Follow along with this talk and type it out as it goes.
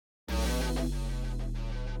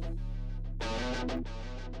All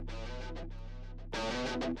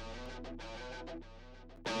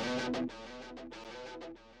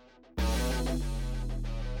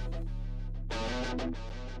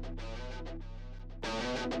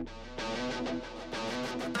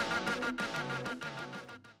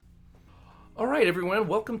right, everyone,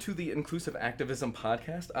 welcome to the Inclusive Activism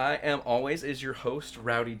Podcast. I am always your host,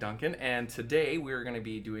 Rowdy Duncan, and today we're going to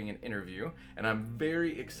be doing an interview, and I'm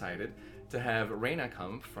very excited to have Reina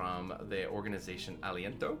come from the organization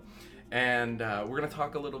Aliento, and we're going to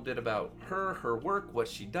talk a little bit about her work, what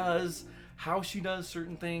she does, how she does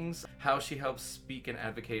certain things, how she helps speak and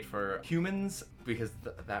advocate for humans, because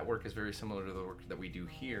that work is very similar to the work that we do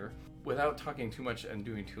here. Without talking too much and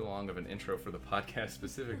doing too long of an intro for the podcast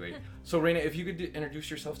specifically. So Reina, if you could introduce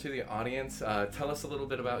yourself to the audience, tell us a little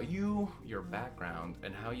bit about you, your background,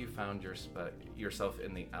 and how you found yourself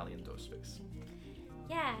in the Aliento space.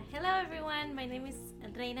 Yeah, hello everyone. My name is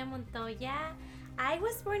Reina Montoya. I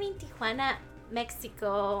was born in Tijuana,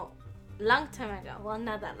 Mexico, long time ago. Well,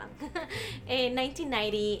 not that long. In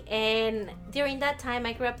 1990, and during that time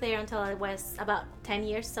I grew up there until I was about 10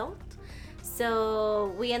 years old.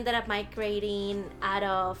 So we ended up migrating out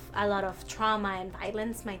of a lot of trauma and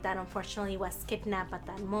violence. My dad unfortunately was kidnapped at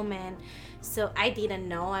that moment. So I didn't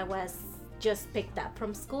know. I was just picked up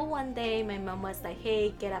from school one day. My mom was like,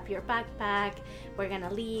 hey, get up your backpack. We're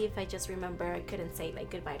gonna leave. I just remember I couldn't say like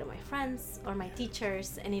goodbye to my friends or my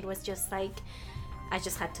teachers. And it was just like, I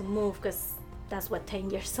just had to move because that's what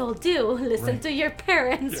 10 years old do. Listen to your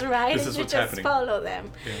parents, right? This is and what's you just happening. follow them.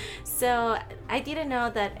 Yeah. So I didn't know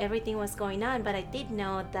that everything was going on, but I did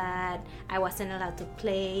know that I wasn't allowed to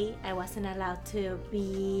play. I wasn't allowed to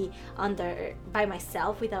be by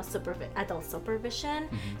myself without adult supervision.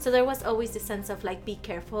 Mm-hmm. So there was always this sense of like, be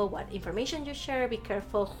careful what information you share, be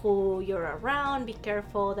careful who you're around, be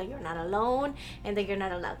careful that you're not alone, and that you're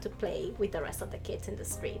not allowed to play with the rest of the kids in the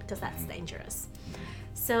street because that's dangerous.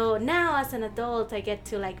 So now as an adult, I get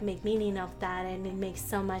to like make meaning of that, and it makes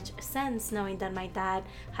so much sense knowing that my dad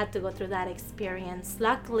had to go through that experience.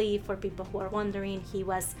 Luckily, for people who are wondering, he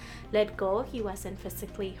was let go. He wasn't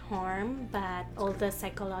physically harmed, but all the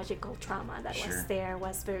psychological trauma that was there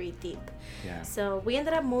was very deep. Yeah. So we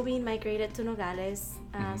ended up migrated to Nogales,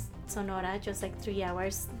 Sonora, just like 3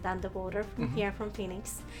 hours down the border from here from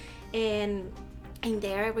Phoenix. And in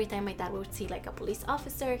there, every time my dad would see like a police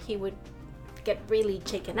officer, he would get really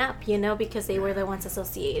shaken up, because they were the ones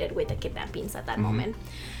associated with the kidnappings at that moment.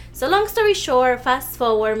 So long story short, fast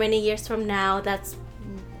forward many years from now, that's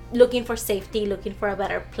looking for safety, looking for a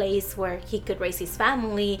better place where he could raise his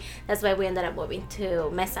family. That's why we ended up moving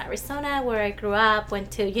to Mesa, Arizona, where I grew up,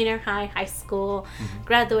 went to junior high school,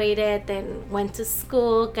 graduated, then went to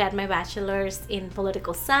school, got my bachelor's in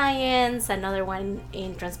political science, another one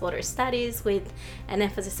in transborder studies with an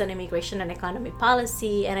emphasis on immigration and economy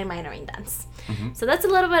policy, and a minor in dance. So that's a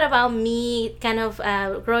little bit about me, kind of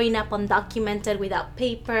growing up undocumented without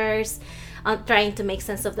papers, trying to make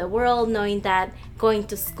sense of the world, knowing that going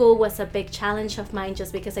to school was a big challenge of mine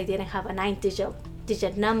just because I didn't have a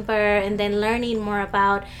 9-digit number, and then learning more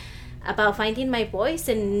about finding my voice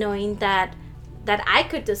and knowing that I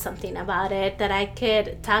could do something about it, that I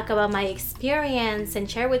could talk about my experience and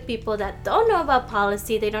share with people that don't know about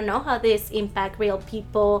policy, they don't know how this impact real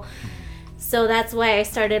people. So that's why I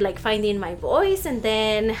started like finding my voice, and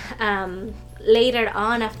then later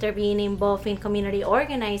on, after being involved in community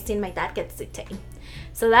organizing, my dad gets detained.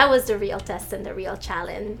 So that was the real test and the real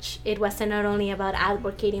challenge. It wasn't not only about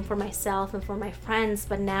advocating for myself and for my friends,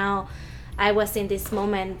 but now I was in this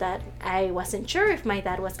moment that I wasn't sure if my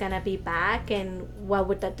dad was gonna be back and what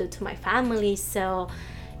would that do to my family. So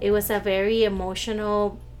it was a very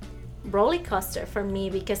emotional roller coaster for me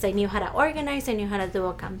because I knew how to organize, I knew how to do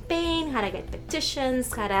a campaign, how to get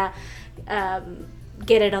petitions, how to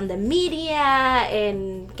get it on the media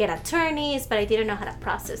and get attorneys, but I didn't know how to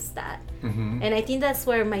process that. And I think that's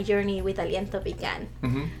where my journey with Aliento began.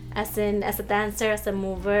 As a dancer, as a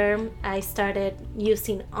mover, I started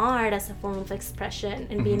using art as a form of expression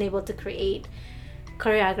and being able to create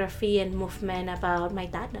choreography and movement about my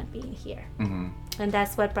dad not being here. And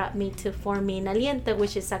that's what brought me to forming Aliento,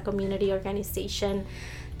 which is a community organization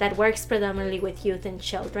that works predominantly with youth and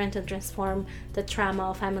children to transform the trauma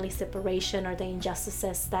of family separation or the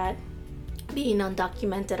injustices that being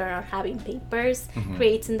undocumented or not having papers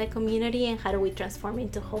creates in the community, and how do we transform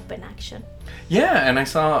into hope and action. Yeah, and I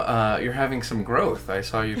saw you're having some growth. I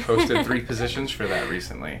saw you posted 3 positions for that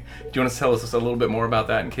recently. Do you want to tell us a little bit more about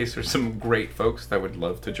that in case there's some great folks that would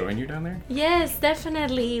love to join you down there? Yes,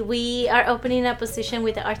 definitely. We are opening a position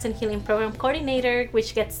with the Arts and Healing Program Coordinator,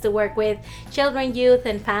 which gets to work with children, youth,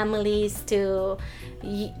 and families to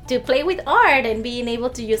to play with art and being able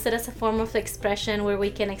to use it as a form of expression where we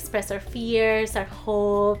can express our fears, our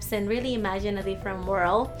hopes, and really imagine a different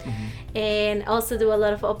world. And also do a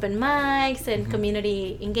lot of open mics and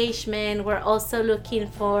community engagement. We're also looking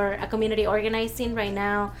for a community organizing right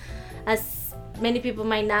now. As many people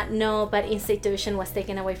might not know, but institution was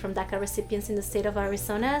taken away from DACA recipients in the state of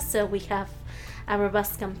Arizona. So we have a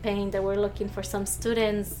robust campaign that we're looking for some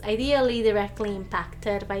students ideally directly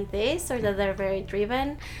impacted by this or that they're very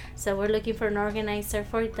driven. So we're looking for an organizer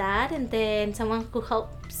for that, and then someone who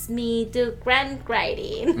helps me do grant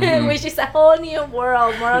writing, which is a whole new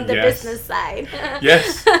world, more on the business side.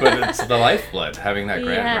 Yes, but it's the lifeblood. Having that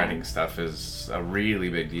grant writing stuff is a really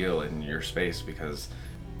big deal in your space, because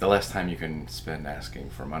the less time you can spend asking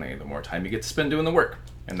for money, the more time you get to spend doing the work.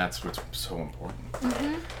 And that's what's so important.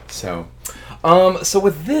 So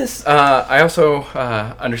with this, I also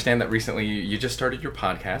understand that recently you just started your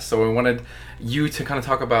podcast. So I wanted you to kind of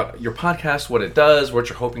talk about your podcast, what it does, what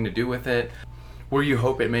you're hoping to do with it, where you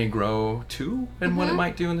hope it may grow to, and what it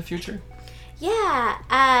might do in the future. Yeah.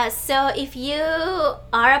 So if you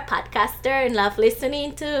are a podcaster and love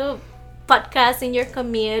listening to podcasts in your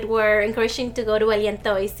commute, we're encouraging to go to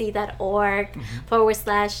alientooc.org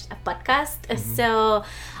 /podcast. So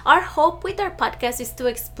our hope with our podcast is to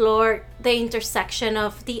explore the intersection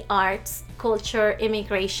of the arts, culture,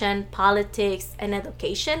 immigration, politics, and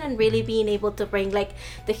education, and really being able to bring like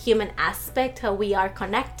the human aspect, how we are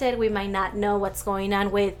connected. We might not know what's going on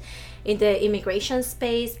in the immigration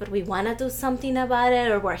space, but we want to do something about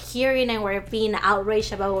it, or we're hearing and we're being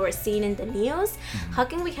outraged about what we're seeing in the news. How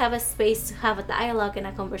can we have a space to have a dialogue and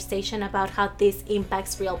a conversation about how this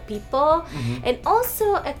impacts real people, and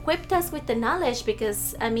also equipped us with the knowledge?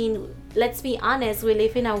 Because I mean, let's be honest, we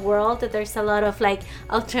live in a world that there's a lot of like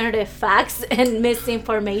alternative facts and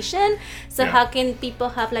misinformation. So how can people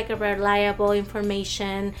have like a reliable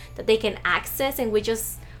information that they can access? And we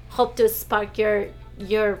just hope to spark your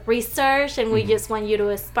research, and we just want you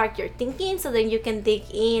to spark your thinking, so then you can dig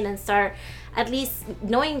in and start at least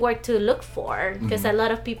knowing where to look for, because a lot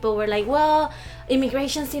of people were like, well,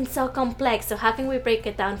 immigration seems so complex, so how can we break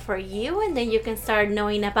it down for you? And then you can start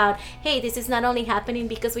knowing about, hey, this is not only happening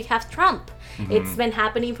because we have Trump, it's been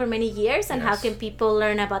happening for many years, and how can people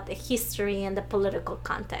learn about the history and the political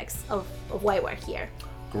context of why we're here.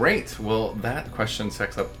 Great. Well, that question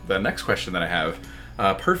sets up the next question that I have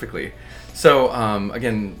perfectly. So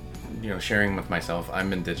again, sharing with myself,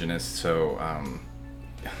 I'm Indigenous, so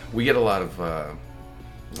we get a lot of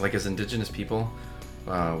like, as Indigenous people,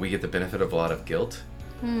 we get the benefit of a lot of guilt.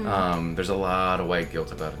 There's a lot of white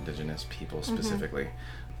guilt about Indigenous people specifically,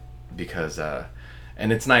 because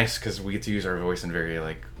and it's nice because we get to use our voice in very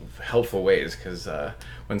like helpful ways, because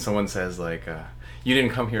when someone says like you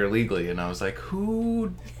didn't come here illegally, and I was like,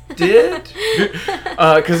 who did?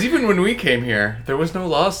 Because even when we came here, there was no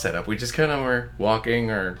laws set up. We just kind of were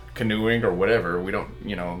walking or canoeing or whatever. We don't,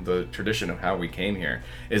 the tradition of how we came here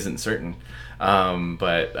isn't certain.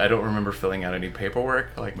 But I don't remember filling out any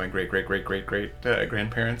paperwork. Like my great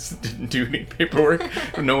grandparents didn't do any paperwork.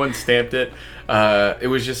 No one stamped it. It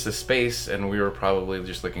was just a space, and we were probably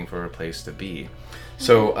just looking for a place to be.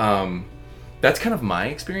 So that's kind of my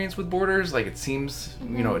experience with borders. Like, it seems,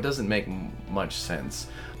 it doesn't make much sense.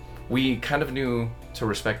 We kind of knew to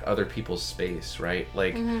respect other people's space, right?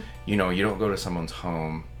 Like, you don't go to someone's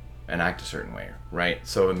home and act a certain way, right?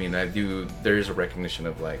 So, I mean, there is a recognition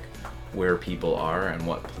of like where people are and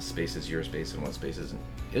what space is your space and what space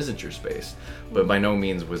isn't your space. But by no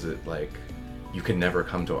means was it like, you can never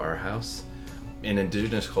come to our house. In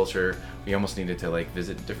Indigenous culture, we almost needed to like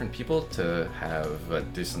visit different people to have a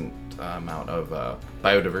decent amount of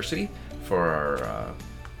biodiversity for our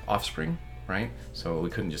offspring, right? So we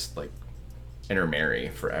couldn't just like intermarry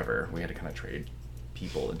forever. We had to kind of trade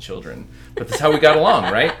people and children, but that's how we got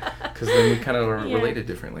along, right? Because then we kind of related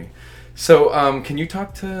differently. So can you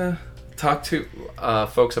talk to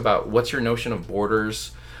folks about what's your notion of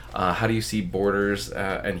borders? How do you see borders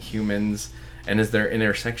and humans? And is there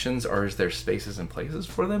intersections, or is there spaces and places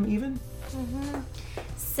for them even?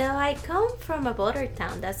 So I come from a border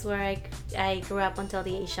town. That's where I grew up until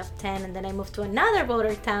the age of 10, and then I moved to another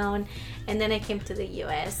border town, and then I came to the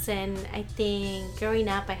US. And I think growing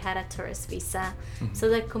up I had a tourist visa, so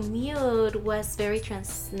the commute was very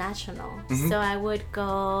transnational. So I would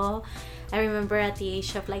go I remember at the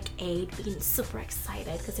age of like 8 being super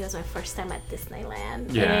excited because it was my first time at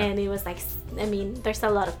Disneyland. Yeah. And it was like, I mean, there's a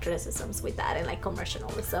lot of criticisms with that and like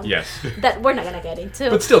commercialism. Yes. That we're not going to get into.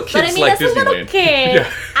 But still, kids but I mean, like as Disneyland. a little kid,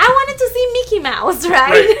 Yeah. I wanted to see Mickey Mouse,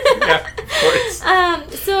 right? Right. Yeah, of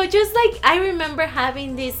course. So just like I remember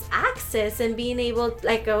having this access and being able,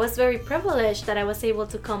 like I was very privileged that I was able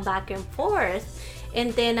to come back and forth.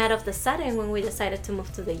 And then out of the sudden, when we decided to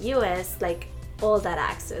move to the US, like all that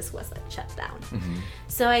access was like shut down. Mm-hmm.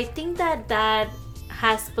 So I think that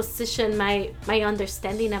has positioned my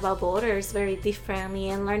understanding about borders very differently,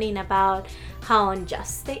 and learning about how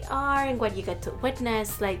unjust they are and what you get to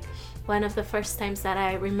witness. Like one of the first times that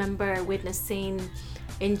I remember witnessing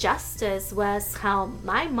injustice was how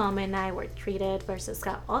my mom and I were treated versus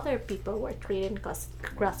how other people were treated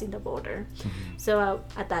crossing the border. Mm-hmm. So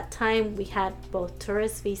at that time we had both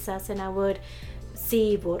tourist visas, and I would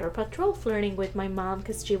see Border Patrol flirting with my mom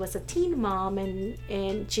because she was a teen mom,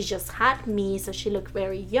 and she just had me, so she looked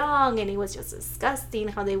very young, and it was just disgusting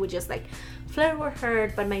how they would just like flirt with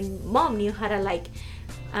her. But my mom knew how to like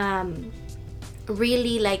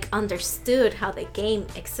really like understood how the game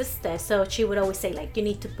existed, so she would always say like, you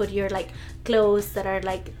need to put your like clothes that are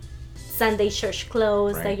like Sunday church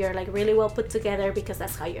clothes, right, that you're like really well put together, because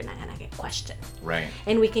that's how you're not gonna get questioned, right,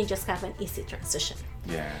 and we can just have an easy transition.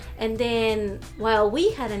 Yeah. And then while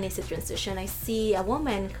we had an easy transition, I see a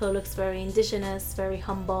woman who looks very indigenous, very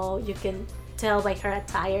humble. You can tell by her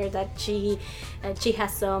attire that she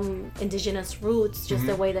has some indigenous roots, just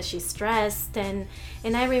the way that she's dressed. And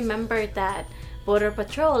I remember that Border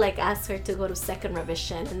Patrol like asked her to go to second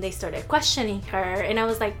revision, and they started questioning her, and I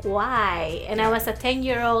was like, why? And I was a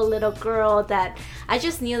 10-year-old little girl that I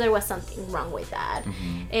just knew there was something wrong with that.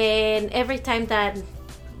 And every time that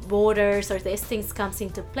borders or these things comes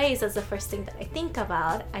into place, that's the first thing that I think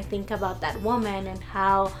about. I think about that woman and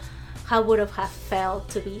how would have felt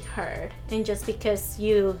to be heard. And just because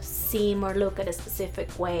you seem or look at a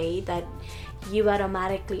specific way, that you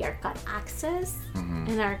automatically are got access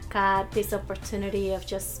and are got this opportunity of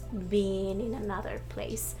just being in another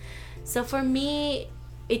place. So for me,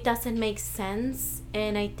 it doesn't make sense.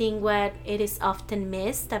 And I think what it is often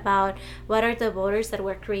missed about what are the borders that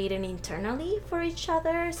we're creating internally for each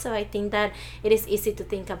other. So I think that it is easy to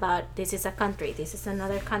think about, this is a country, this is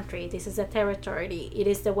another country, this is a territory. It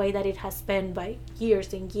is the way that it has been by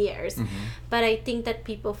years and years. But I think that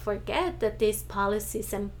people forget that these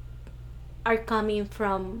policies are coming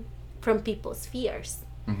from people's fears.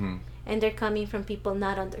 And they're coming from people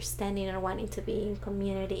not understanding or wanting to be in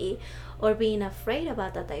community, or being afraid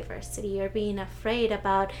about the diversity, or being afraid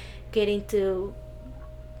about getting to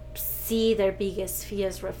see their biggest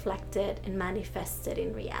fears reflected and manifested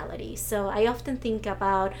in reality. So I often think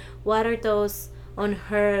about what are those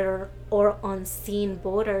unheard or unseen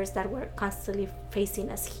borders that we're constantly facing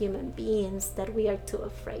as human beings, that we are too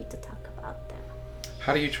afraid to talk about them.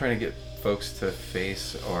 How do you try to get folks to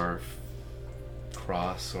face or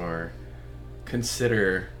cross or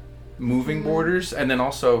consider moving borders? And then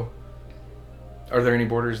also, are there any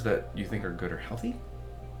borders that you think are good or healthy?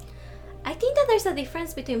 I think that there's a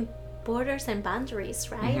difference between borders and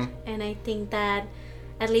boundaries, right? And I think that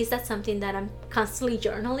at least that's something that I'm constantly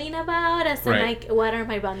journaling about, as in like, what are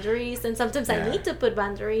my boundaries? And sometimes I need to put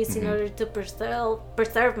boundaries in order to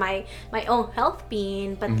preserve my own health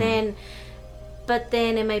being, but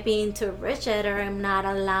then am I being too rigid, or I'm not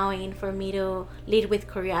allowing for me to lead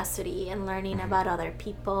with curiosity and learning about other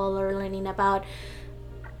people, or learning about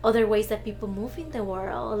other ways that people move in the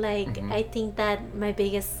world? Like, I think that my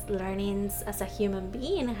biggest learnings as a human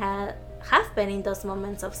being have been in those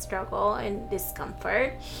moments of struggle and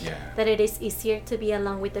discomfort. That it is easier to be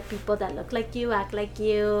along with the people that look like you, act like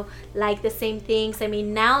you, like the same things. I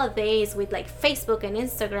mean, nowadays with like Facebook and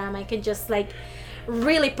Instagram, I can just like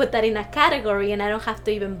really put that in a category, and I don't have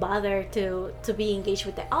to even bother to be engaged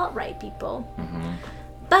with the alt-right people.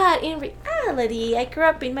 But in reality, I grew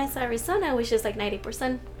up in Mesa, Arizona, which is like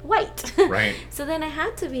 90% white. Right. So then I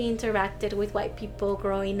had to be interacted with white people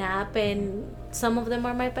growing up, and some of them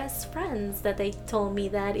are my best friends, that they told me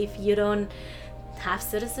that if you don't have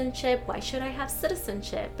citizenship, why should I have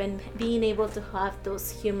citizenship? And being able to have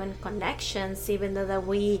those human connections, even though that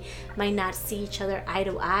we might not see each other eye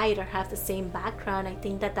to eye or have the same background, I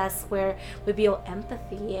think that that's where we build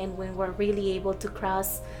empathy, and when we're really able to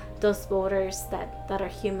cross those borders that are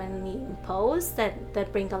humanly imposed,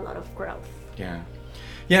 that bring a lot of growth.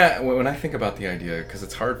 Yeah, when I think about the idea, because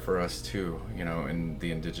it's hard for us too, in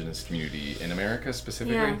the indigenous community in America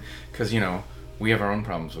specifically, because we have our own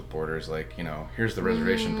problems with borders. Like, here's the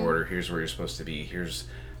reservation border, here's where you're supposed to be, here's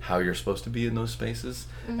how you're supposed to be in those spaces,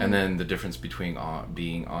 and then the difference between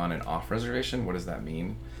being on and off reservation. What does that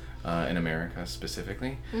mean in America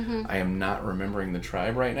specifically? I am not remembering the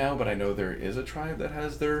tribe right now, but I know there is a tribe that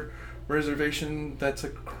has their reservation that's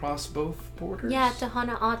across both borders. Yeah,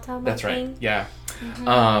 Tohono O'odham. That's right. Yeah.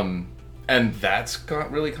 And that's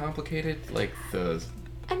got really complicated, like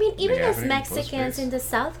I mean, even as Avenue, Mexicans in the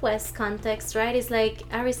Southwest context, right? It's like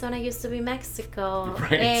Arizona used to be Mexico.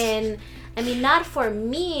 Right. And I mean, not for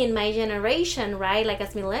me in my generation, right? Like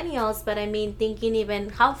as millennials, but I mean, thinking even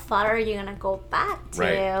how far are you going to go back to?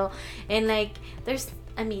 Right. And like,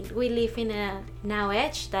 we live in a now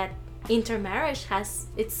age that intermarriage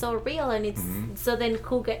it's so real, and it's so then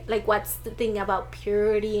what's the thing about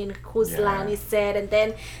purity and whose land is it, and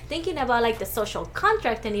then thinking about like the social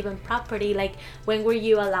contract and even property, like when were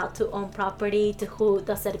you allowed to own property, to who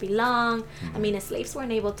does it belong? I mean, slaves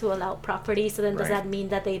weren't able to allow property, so then does that mean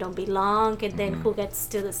that they don't belong? And then who gets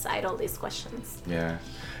to decide all these questions?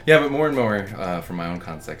 But more and more from my own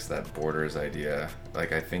context, that borders idea,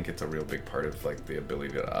 like I think it's a real big part of like the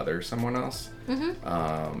ability to other someone else,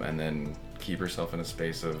 and then keep yourself in a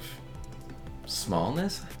space of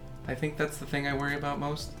smallness. I think that's the thing I worry about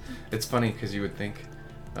most. It's funny because you would think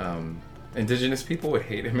indigenous people would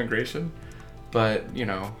hate immigration, but you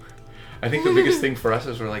know, I think the biggest thing for us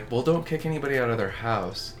is we're like, well, don't kick anybody out of their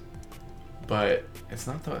house, but it's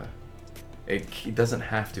not it doesn't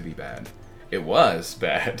have to be bad. It was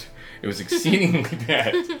bad. It was exceedingly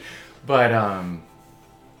bad. But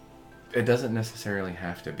it doesn't necessarily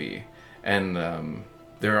have to be. And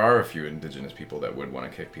there are a few indigenous people that would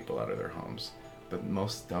want to kick people out of their homes, but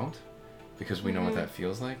most don't, because we know what that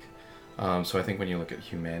feels like. So I think when you look at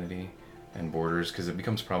humanity and borders, because it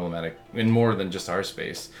becomes problematic in more than just our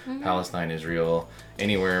space, Palestine, Israel,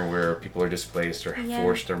 anywhere where people are displaced or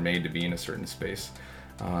forced or made to be in a certain space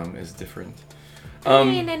is different. I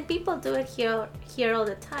mean, and people do it here all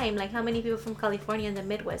the time. Like, how many people from California and the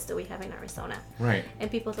Midwest do we have in Arizona? Right.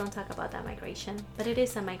 And people don't talk about that migration, but it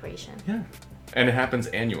is a migration. Yeah. And it happens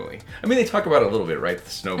annually. I mean, they talk about it a little bit, right?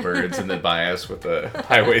 The snowbirds and the bias with the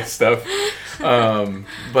highway stuff.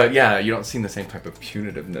 But yeah, you don't see the same type of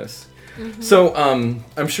punitiveness. So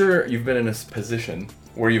I'm sure you've been in a position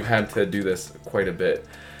where you've had to do this quite a bit.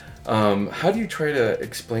 How do you try to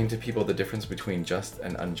explain to people the difference between just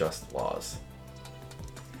and unjust laws?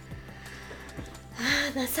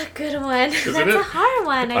 That's a good one. Isn't That's it? a hard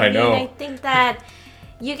one. I know. mean, I think that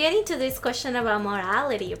you get into this question about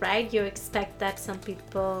morality, right? You expect that some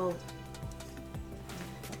people...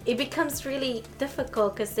 It becomes really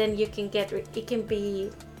difficult because then you can it can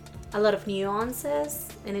be a lot of nuances,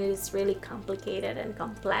 and it is really complicated and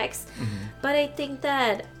complex. But I think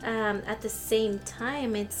that at the same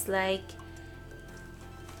time, it's like,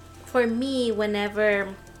 for me,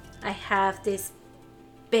 whenever I have these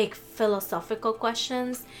big philosophical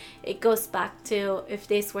questions, it goes back to, if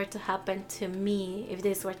this were to happen to me, if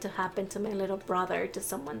this were to happen to my little brother, to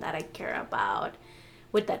someone that I care about,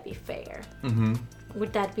 would that be fair?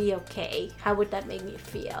 Would that be okay? How would that make me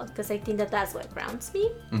feel? Because I think that that's what grounds me.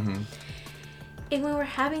 And when we're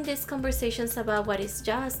having these conversations about what is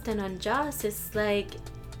just and unjust, it's like,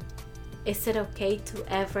 is it okay to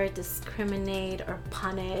ever discriminate or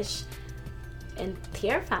punish and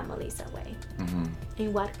tear families away?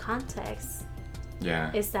 In what context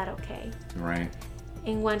is that okay? Right.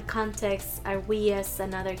 In what context are we as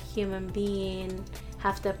another human being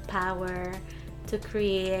have the power to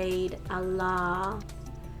create a law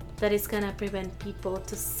that is going to prevent people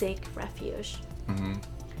to seek refuge?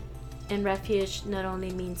 And refuge not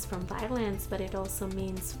only means from violence, but it also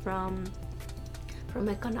means from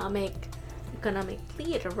economic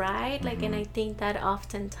plead, right? Like, and I think that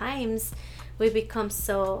oftentimes we become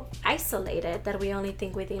so isolated that we only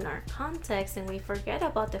think within our context, and we forget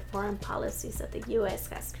about the foreign policies that the U.S.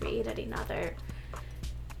 has created in other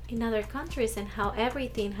countries, and how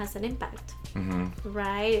everything has an impact,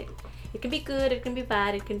 right? It can be good, it can be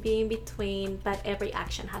bad, it can be in between, but every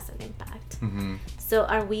action has an impact. So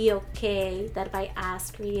are we okay that by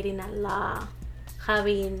us creating a law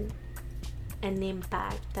having an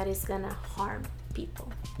impact that is gonna harm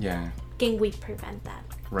people? Yeah. Can we prevent that?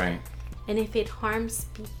 Right. And if it harms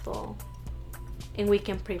people and we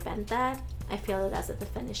can prevent that, I feel that that's the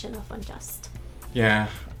definition of unjust. Yeah.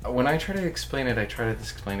 When I try to explain it, I try to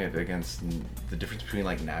explain it against the difference between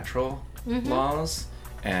like natural laws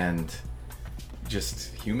and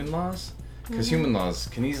just human laws. Because human laws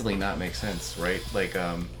can easily not make sense, right? Like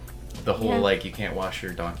the whole like, you can't wash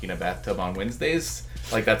your donkey in a bathtub on Wednesdays.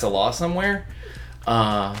 Like, that's a law somewhere.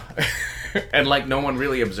 and like no one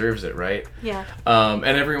really observes it, right? Yeah. And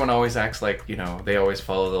everyone always acts like, you know, they always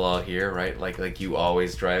follow the law here, right? Like you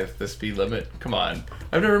always drive the speed limit. Come on.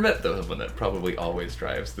 I've never met someone that probably always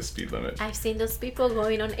drives the speed limit. I've seen those people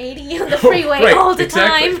going on 80 on the freeway right, all the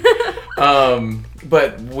exactly. time.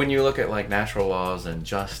 But when you look at like natural laws and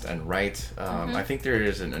just and right, I think there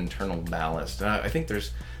is an internal ballast. I think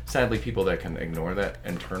there's sadly people that can ignore that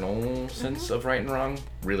internal sense of right and wrong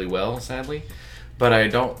really well, sadly. But I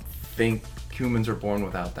don't think humans are born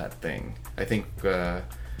without that thing. I think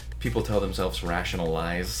people tell themselves rational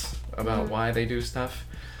lies about why they do stuff.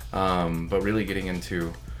 But really getting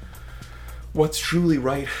into what's truly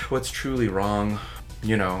right, what's truly wrong,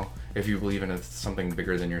 you know, if you believe in something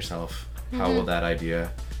bigger than yourself, how will that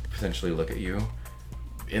idea potentially look at you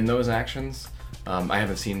in those actions? I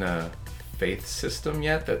haven't seen a faith system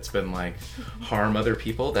yet that's been like harm other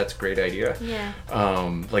people. That's a great idea. Yeah.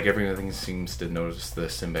 Like everything seems to notice the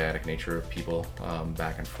symbiotic nature of people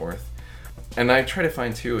back and forth. And I try to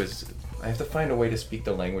find too is I have to find a way to speak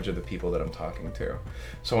the language of the people that I'm talking to.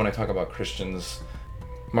 So when I talk about Christians,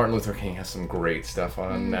 Martin Luther King has some great stuff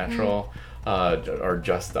on natural or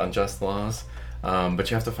unjust laws. But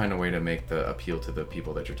you have to find a way to make the appeal to the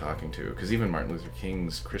people that you're talking to, because even Martin Luther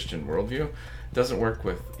King's Christian worldview doesn't work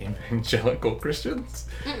with evangelical Christians,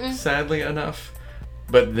 sadly enough.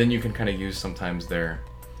 But then you can kind of use sometimes their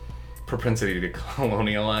propensity to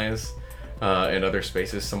colonialize in other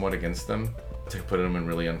spaces somewhat against them, to put them in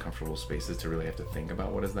really uncomfortable spaces, to really have to think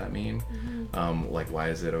about what does that mean. Like, why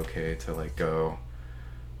is it okay to like go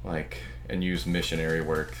like and use missionary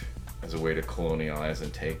work as a way to colonialize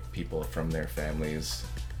and take people from their families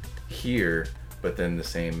here, but then the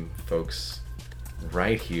same folks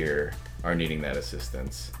right here are needing that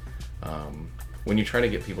assistance. When you try to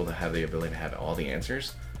get people to have the ability to have all the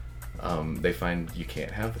answers, they find you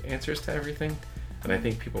can't have answers to everything, and I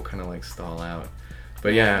think people kind of like stall out.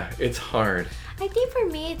 But yeah, it's hard. I think for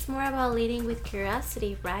me it's more about leading with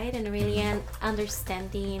curiosity, right? And really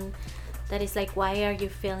understanding that it's like, why are you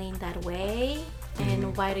feeling that way?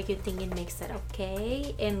 And why do you think it makes it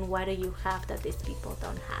okay? And what do you have that these people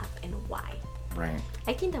don't have, and why? Right.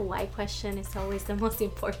 I think the why question is always the most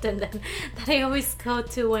important that I always go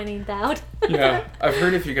to when in doubt. Yeah, I've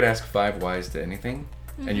heard if you could ask 5 whys to anything,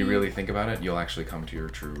 and you really think about it, you'll actually come to your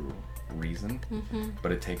true reason.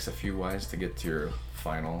 But it takes a few whys to get to your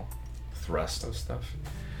final thrust of stuff.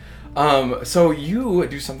 So you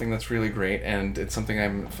do something that's really great, and it's something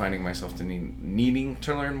I'm finding myself needing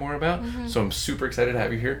to learn more about. So I'm super excited to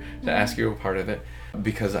have you here to ask you a part of it,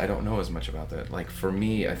 because I don't know as much about that. Like for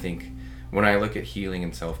me, I think when I look at healing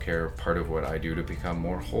and self-care, part of what I do to become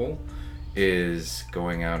more whole is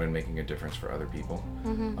going out and making a difference for other people.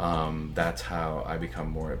 That's how I become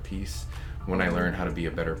more at peace. When I learn how to be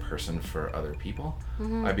a better person for other people,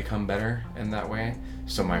 I become better in that way.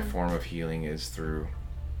 So my form of healing is through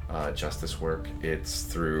justice work. It's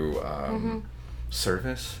through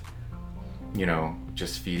service, you know,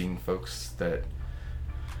 just feeding folks that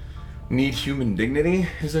need human dignity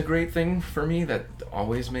is a great thing for me. That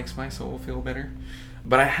always makes my soul feel better.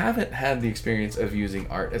 But I haven't had the experience of using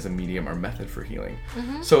art as a medium or method for healing.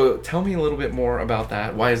 So tell me a little bit more about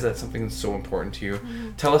that. Why is that something that's so important to you?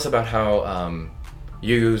 Tell us about how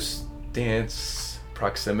you use dance,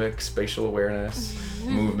 proxemic, spatial awareness,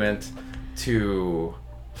 movement to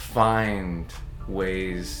find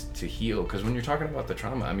ways to heal. Because when you're talking about the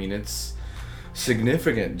trauma, I mean, it's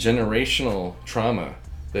significant generational trauma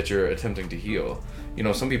that you're attempting to heal. You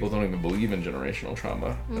know, some people don't even believe in generational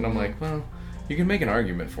trauma. And I'm like, well, you can make an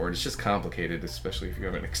argument for it. It's just complicated, especially if you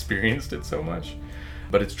haven't experienced it so much.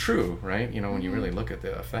 But it's true, right? You know, when you really look at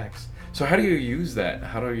the effects. So how do you use that?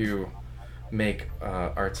 How do you make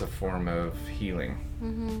arts a form of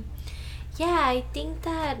healing? Yeah, I think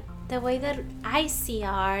that the way that I see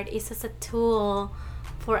art is as a tool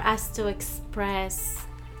for us to express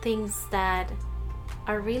things that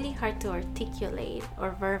are really hard to articulate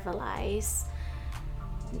or verbalize.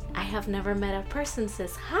 I have never met a person who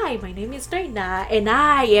says, "Hi, my name is Reina, and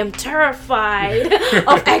I am terrified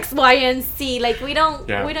of X, Y, and Z." Like we don't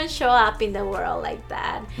show up in the world like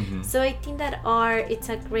that. So I think that art, it's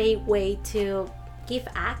a great way to give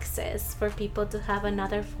access for people to have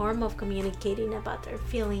another form of communicating about their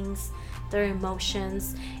feelings, their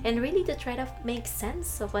emotions, and really to try to make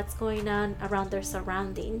sense of what's going on around their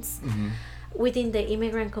surroundings. Within the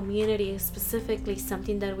immigrant community specifically,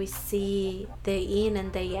 something that we see day in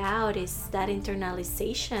and day out is that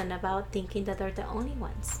internalization about thinking that they're the only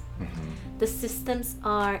ones. The systems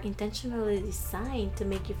are intentionally designed to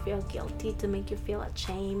make you feel guilty, to make you feel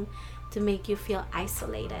ashamed, to make you feel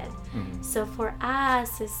isolated. So for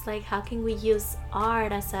us, it's like, how can we use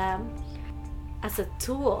art as as a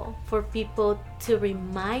tool for people to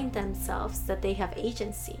remind themselves that they have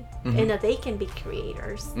agency and that they can be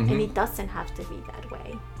creators, and it doesn't have to be that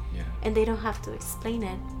way. Yeah. And they don't have to explain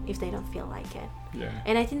it if they don't feel like it. Yeah.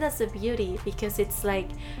 And I think that's the beauty, because it's like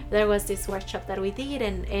there was this workshop that we did,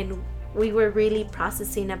 and we were really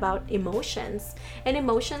processing about emotions, and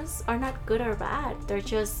emotions are not good or bad, they're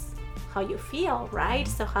just how you feel, right?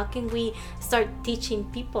 So how can we start teaching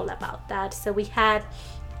people about that? So we had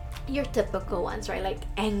your typical ones, right? Like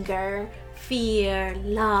anger, fear,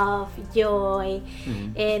 love, joy.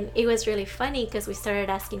 And it was really funny because we started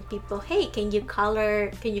asking people, hey, can you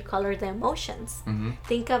color the emotions?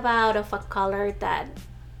 Think about a color that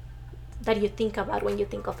you think about when you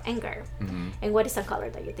think of anger. And what is a color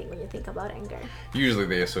that you think when you think about anger? Usually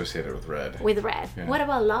they associate it with red. Yeah. What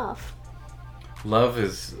about love? Love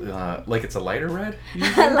is like it's a lighter red?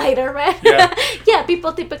 Lighter red. Yeah. Yeah,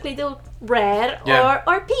 people typically do red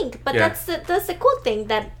or pink, but Yeah. that's the cool thing,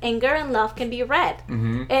 that anger and love can be red,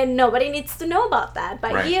 and nobody needs to know about that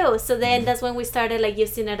but you. So then that's when we started like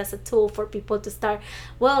using it as a tool for people to start,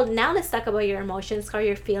 well, now let's talk about your emotions, how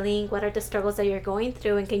you're feeling, what are the struggles that you're going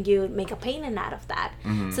through, and can you make a painting out of that?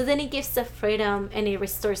 So then it gives the freedom and it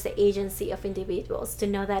restores the agency of individuals to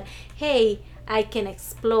know that, hey, I can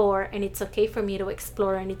explore, and it's okay for me to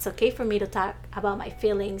explore, and it's okay for me to talk about my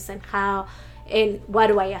feelings and how and what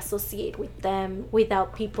do I associate with them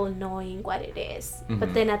without people knowing what it is.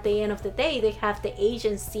 But then at the end of the day, they have the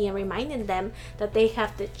agency, and reminding them that they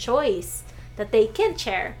have the choice, that they can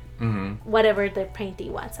share whatever the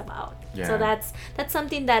painting wants about. So that's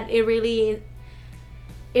something that it really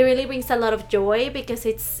brings a lot of joy, because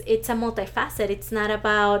it's a multifaceted. It's not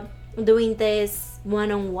about doing this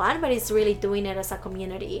one-on-one, but it's really doing it as a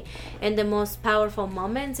community. And the most powerful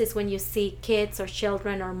moments is when you see kids or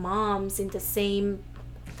children or moms in the same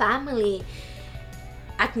family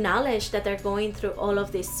acknowledge that they're going through all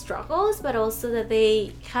of these struggles, but also that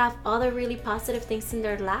they have other really positive things in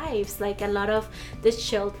their lives. Like a lot of the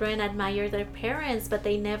children admire their parents, but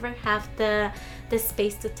they never have the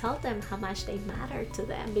space to tell them how much they matter to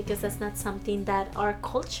them, because that's not something that our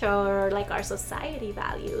culture or like our society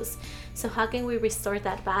values. So how can we restore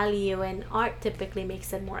that value? And art typically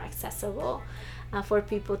makes it more accessible for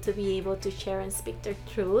people to be able to share and speak their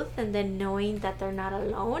truth, and then knowing that they're not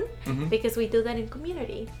alone, because we do that in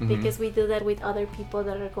community, because we do that with other people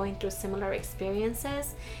that are going through similar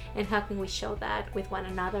experiences. And how can we show that with one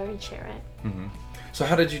another and share it? So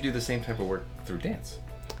how did you do the same type of work through dance?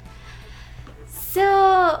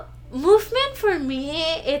 So movement for me,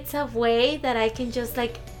 it's a way that I can just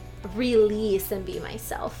like release and be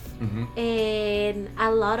myself. And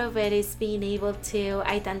a lot of it is being able to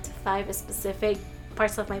identify the specific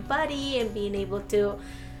parts of my body and being able to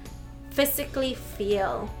physically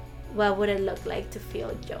feel what would it look like to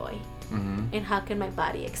feel joy, and how can my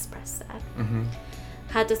body express that.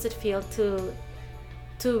 How does it feel to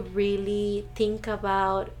really think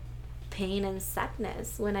about pain and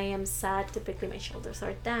sadness? When I am sad, typically my shoulders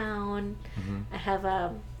are down. I have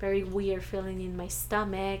a very weird feeling in my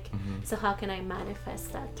stomach. So how can I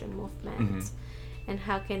manifest that through movement? And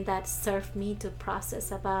how can that serve me to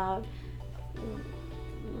process about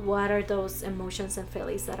what are those emotions and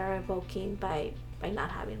feelings that are evoking by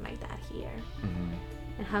not having my dad here?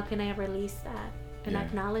 And how can I release that and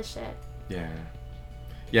acknowledge it?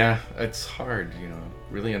 Yeah, it's hard,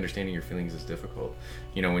 really understanding your feelings is difficult.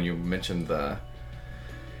 When you mentioned the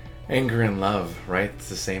anger and love, right? It's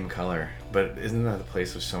the same color, but isn't that the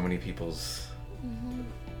place of so many people's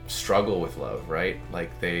struggle with love, right?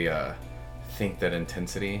 Like they think that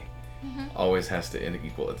intensity always has to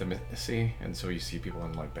equal intimacy, and so you see people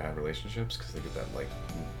in like bad relationships because they get that like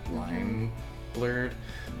line blurred.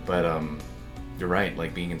 But you're right,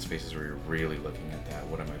 like being in spaces where you're really looking at that.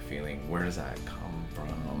 What am I feeling? Where does that come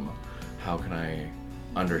from? How can I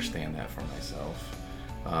understand that for myself?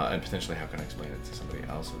 And potentially how can I explain it to somebody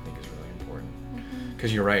else? I think is really important.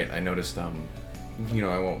 Because you're right, I noticed, I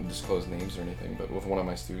won't disclose names or anything, but with one of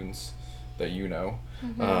my students that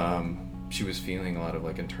she was feeling a lot of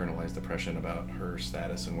like internalized depression about her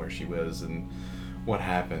status and where she was and what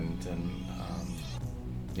happened. And,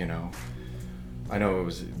 I know it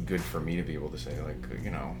was good for me to be able to say, like,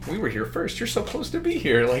 we were here first. You're supposed to be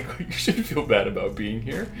here. Like, you shouldn't feel bad about being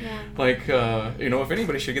here. Like, if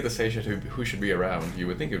anybody should get to say who should be around, you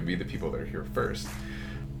would think it would be the people that are here first.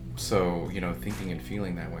 So, thinking and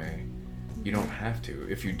feeling that way, you don't have to.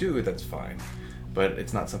 If you do, that's fine. But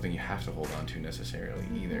it's not something you have to hold on to necessarily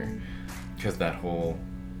either. Because that whole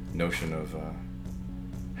notion of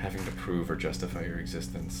having to prove or justify your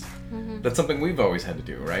existence. Mm-hmm. That's something we've always had to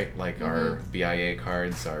do, right? Like our BIA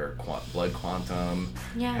cards, our blood quantum,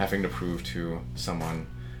 having to prove to someone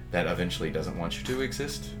that eventually doesn't want you to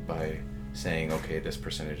exist by saying, okay, this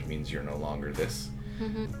percentage means you're no longer this.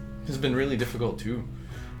 It's been really difficult too,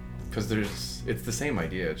 because it's the same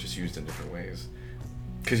idea, it's just used in different ways.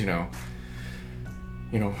 Because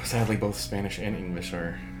sadly both Spanish and English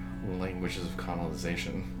are languages of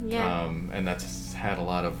colonization, and that's had a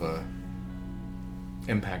lot of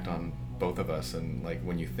impact on both of us. And like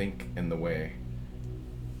when you think in the way,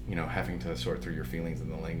 having to sort through your feelings in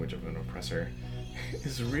the language of an oppressor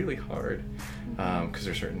is really hard, because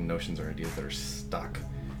there's certain notions or ideas that are stuck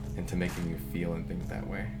into making you feel and think that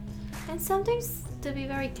way. And sometimes, to be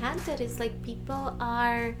very candid, it's like people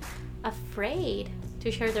are afraid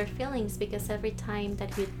to share their feelings because every time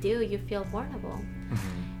that you do, you feel vulnerable.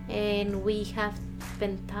 And we have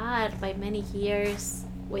been taught by many years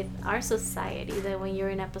with our society that when you're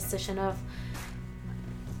in a position of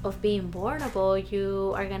being vulnerable,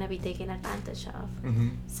 you are going to be taken advantage of.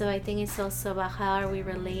 So I think it's also about how are we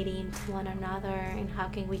relating to one another, and how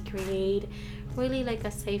can we create really like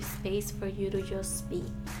a safe space for you to just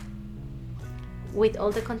speak with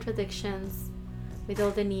all the contradictions, with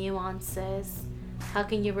all the nuances. How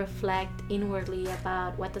can you reflect inwardly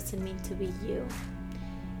about what does it mean to be you?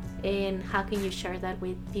 And how can you share that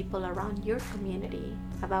with people around your community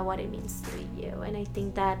about what it means to be you? And I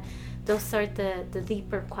think that those are the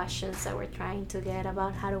deeper questions that we're trying to get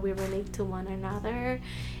about how do we relate to one another,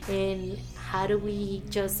 and how do we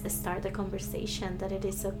just start the conversation that it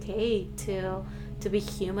is okay to be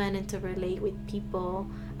human and to relate with people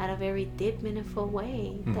at a very deep, meaningful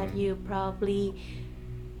way that you probably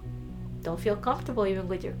don't feel comfortable even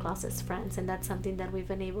with your closest friends. And that's something that we've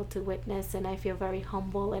been able to witness, and I feel very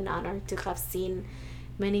humble and honored to have seen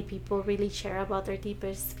many people really share about their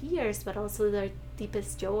deepest fears, but also their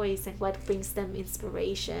deepest joys and what brings them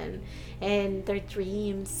inspiration and their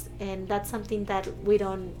dreams. And that's something that we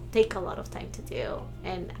don't take a lot of time to do,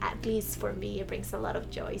 and at least for me it brings a lot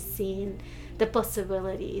of joy seeing the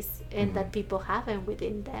possibilities and that people have and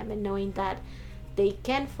within them, and knowing that they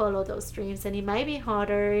can follow those dreams. And it might be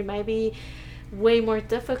harder, it might be way more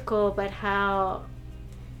difficult, but how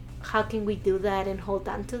can we do that and hold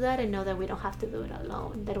on to that and know that we don't have to do it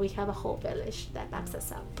alone, that we have a whole village that backs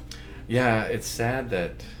us up? Yeah, it's sad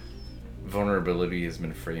that vulnerability has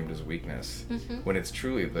been framed as weakness, when it's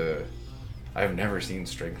truly I've never seen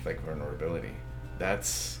strength like vulnerability.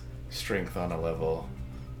 That's strength on a level,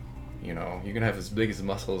 you can have as big as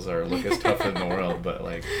muscles or look as tough in the world, but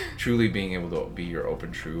like truly being able to be your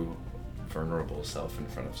open, true, vulnerable self in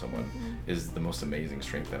front of someone is the most amazing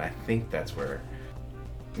strength. And I think that's where,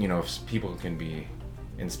 if people can be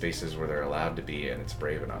in spaces where they're allowed to be and it's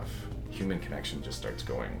brave enough, human connection just starts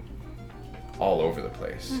going all over the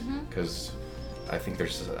place. Because I think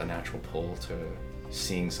there's a natural pull to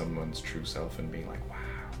seeing someone's true self and being like,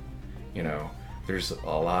 wow, there's a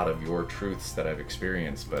lot of your truths that I've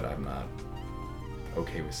experienced, but I'm not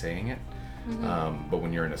okay with saying it. But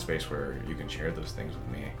when you're in a space where you can share those things with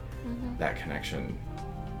me, that connection,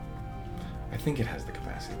 I think it has the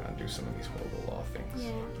capacity to undo some of these horrible law things.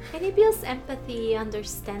 Yeah, and it builds empathy,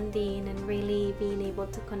 understanding, and really being able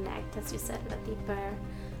to connect, as you said, at a deeper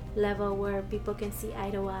level where people can see eye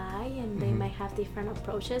to eye, and they might have different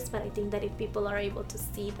approaches. But I think that if people are able to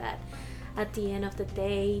see that at the end of the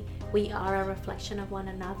day, we are a reflection of one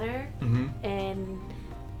another, and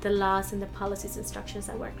the laws and the policies and structures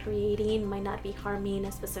that we're creating might not be harming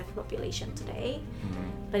a specific population today,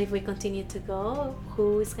 but if we continue to go,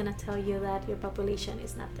 who is going to tell you that your population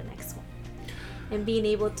is not the next one? And being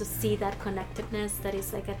able to see that connectedness, that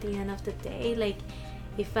is like at the end of the day, like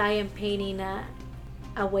if I am painting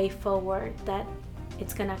a way forward that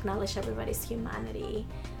it's going to acknowledge everybody's humanity,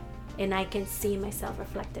 and I can see myself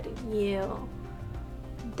reflected in you,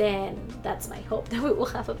 then that's my hope, that we will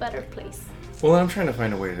have a better place. Well, I'm trying to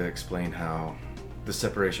find a way to explain how the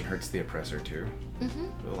separation hurts the oppressor too.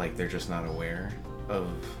 Like they're just not aware of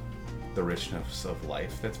the richness of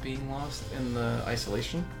life that's being lost in the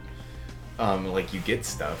isolation. Like you get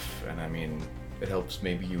stuff, and I mean, it helps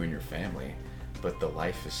maybe you and your family, but the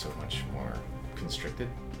life is so much more constricted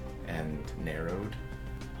and narrowed,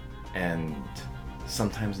 and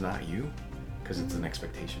sometimes not you, because it's an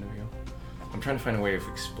expectation of you. I'm trying to find a way of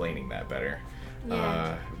explaining that better,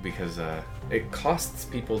 because it costs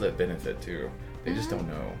people that benefit too. They just don't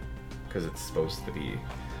know, because it's supposed to be,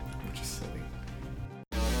 which is silly.